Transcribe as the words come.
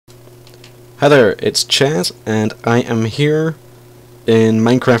Hi there, it's Chaz, and I am here in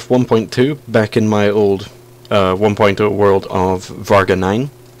Minecraft 1.2, back in my old 1.0 world of Varga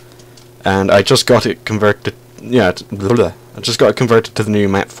 9, and I just got it converted. I just got it converted to the new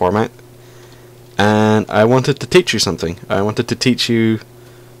map format, and I wanted to teach you something. I wanted to teach you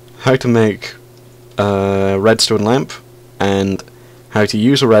how to make a redstone lamp, and how to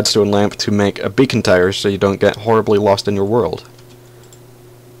use a redstone lamp to make a beacon tower so you don't get horribly lost in your world.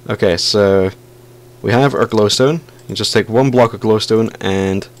 Okay, so we have our glowstone. You just take one block of glowstone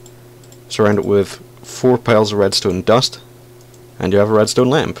and surround it with 4 piles of redstone dust, and you have a redstone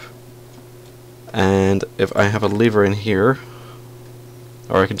lamp. And if I have a lever in here,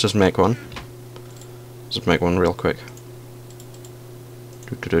 or I can just make one. Just make one real quick.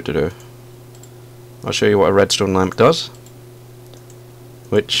 I'll show you what a redstone lamp does.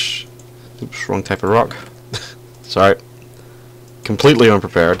 Which, oops, wrong type of rock. Sorry. Completely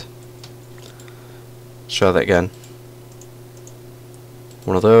unprepared. Show that again.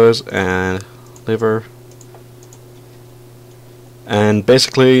 One of those, and lever. And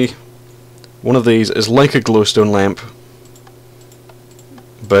basically, one of these is like a glowstone lamp,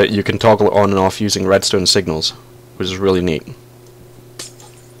 but you can toggle it on and off using redstone signals, which is really neat.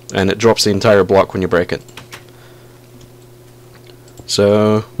 And it drops the entire block when you break it.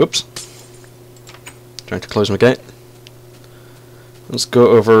 So, whoops. Trying to close my gate. Let's go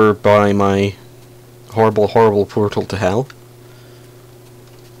over by my horrible portal to hell.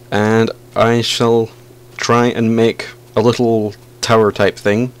 And I shall try and make a little tower type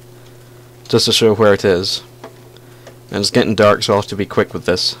thing, just to show where it is. And it's getting dark, so I'll have to be quick with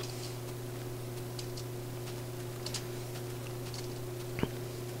this.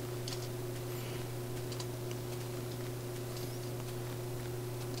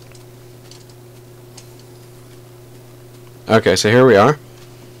 Okay, so here we are.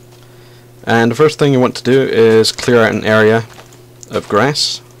 And the first thing you want to do is clear out an area of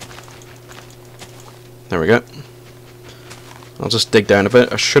grass. There we go. I'll just dig down a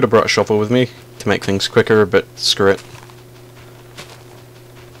bit. I should have brought a shovel with me to make things quicker, but screw it.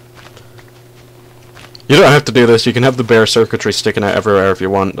 You don't have to do this. You can have the bare circuitry sticking out everywhere if you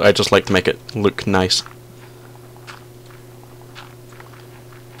want. I just like to make it look nice.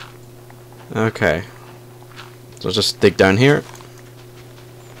 Okay. So just dig down here.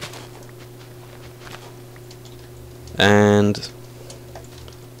 And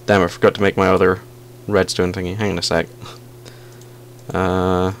damn, I forgot to make my other redstone thingy. Hang on a sec.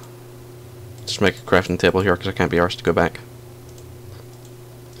 Just make a crafting table here because I can't be arsed to go back.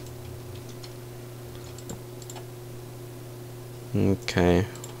 Okay,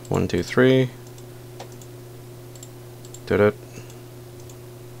 1, 2, 3.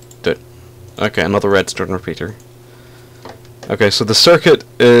 Okay, another redstone repeater. Okay, so the circuit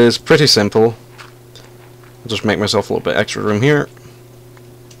is pretty simple. I'll just make myself a little bit extra room here.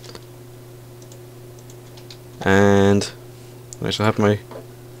 And I shall have my...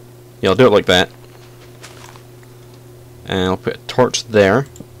 yeah, I'll do it like that. And I'll put a torch there.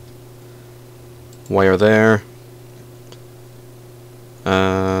 Wire there.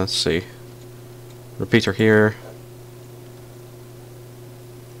 Let's see. Repeater here.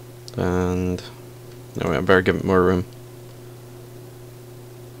 And... no, I better give it more room.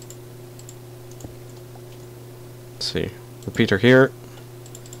 Let's see. Repeater here.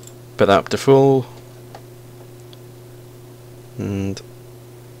 Put that up to full. And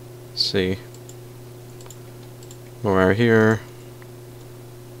see. Wire here.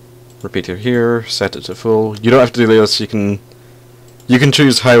 Repeater here. Set it to full. You don't have to do this. You can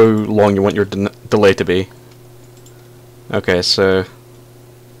choose how long you want your delay to be. Okay, so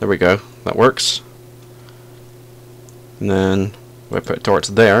there we go. That works. And then we put a torch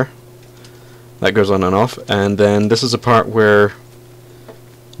there. That goes on and off. And then this is a part where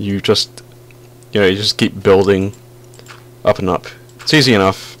you just, you just keep building up and up. It's easy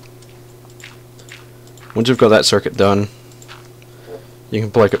enough. Once you've got that circuit done, you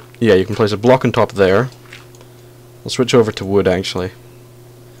can place a block on top there. I'll switch over to wood actually,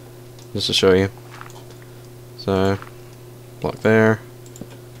 just to show you. So, block there,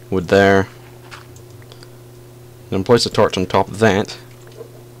 wood there. Then place a torch on top of that,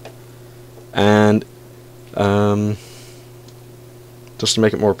 and just to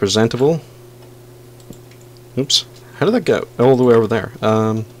make it more presentable. Oops. How did that go all the way over there?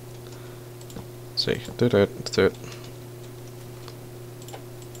 Let's see. Do it. This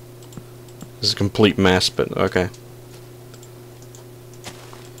is a complete mess, but okay.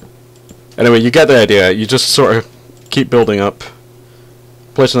 Anyway, you get the idea. You just sort of keep building up.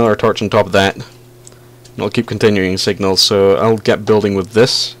 Place another torch on top of that. It'll keep continuing signals, so I'll get building with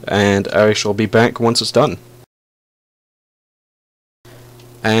this, and I shall be back once it's done.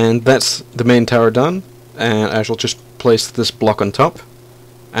 And that's the main tower done, and I shall just place this block on top,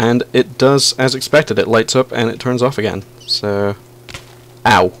 and it does as expected. It lights up and it turns off again. So,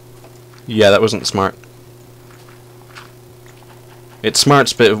 ow. Yeah, that wasn't smart. It's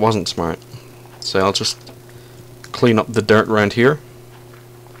smart, but it wasn't smart. So I'll just clean up the dirt around here.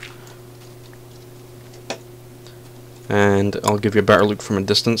 And I'll give you a better look from a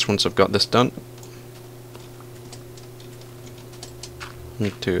distance once I've got this done.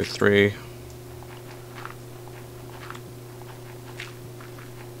 1, 2, 3.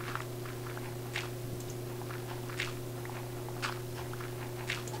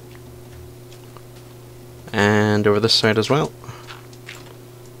 And over this side as well.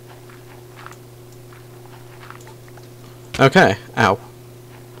 Okay, ow.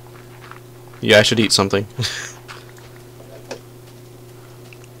 Yeah, I should eat something.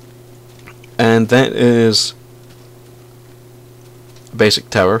 And that is a basic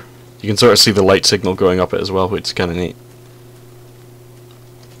tower. You can sort of see the light signal going up it as well, which is kind of neat.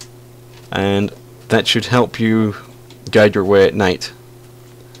 And that should help you guide your way at night.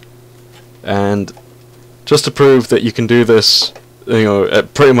 And just to prove that you can do this, you know,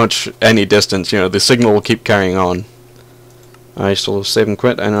 at pretty much any distance, you know, the signal will keep carrying on. I shall save and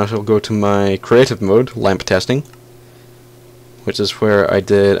quit, and I shall go to my creative mode, lamp testing, which is where I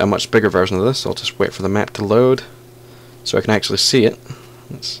did a much bigger version of this. I'll just wait for the map to load so I can actually see it.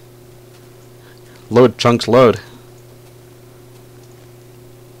 Let's load, chunks, load.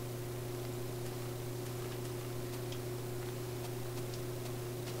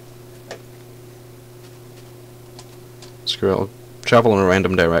 Screw it, I'll travel in a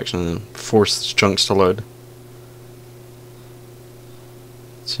random direction and force chunks to load.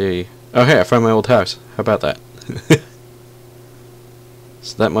 Let's see. Oh hey, I found my old house. How about that?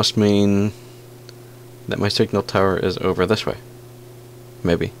 So that must mean that my signal tower is over this way.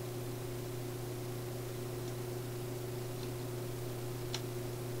 Maybe.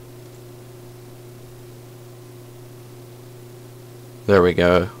 There we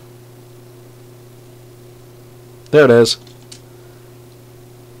go. There it is.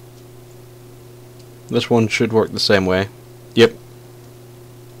 This one should work the same way. Yep.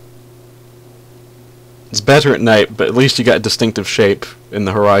 It's better at night, but at least you get a distinctive shape in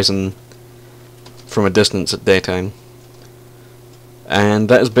the horizon from a distance at daytime. And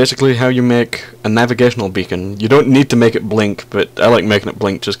that is basically how you make a navigational beacon. You don't need to make it blink, but I like making it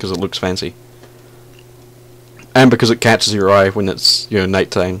blink just because it looks fancy. And because it catches your eye when it's, you know,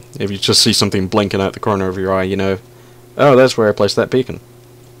 nighttime. If you just see something blinking out the corner of your eye, you know, oh, that's where I placed that beacon.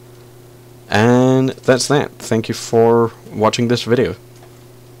 And that's that. Thank you for watching this video.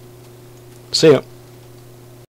 See ya.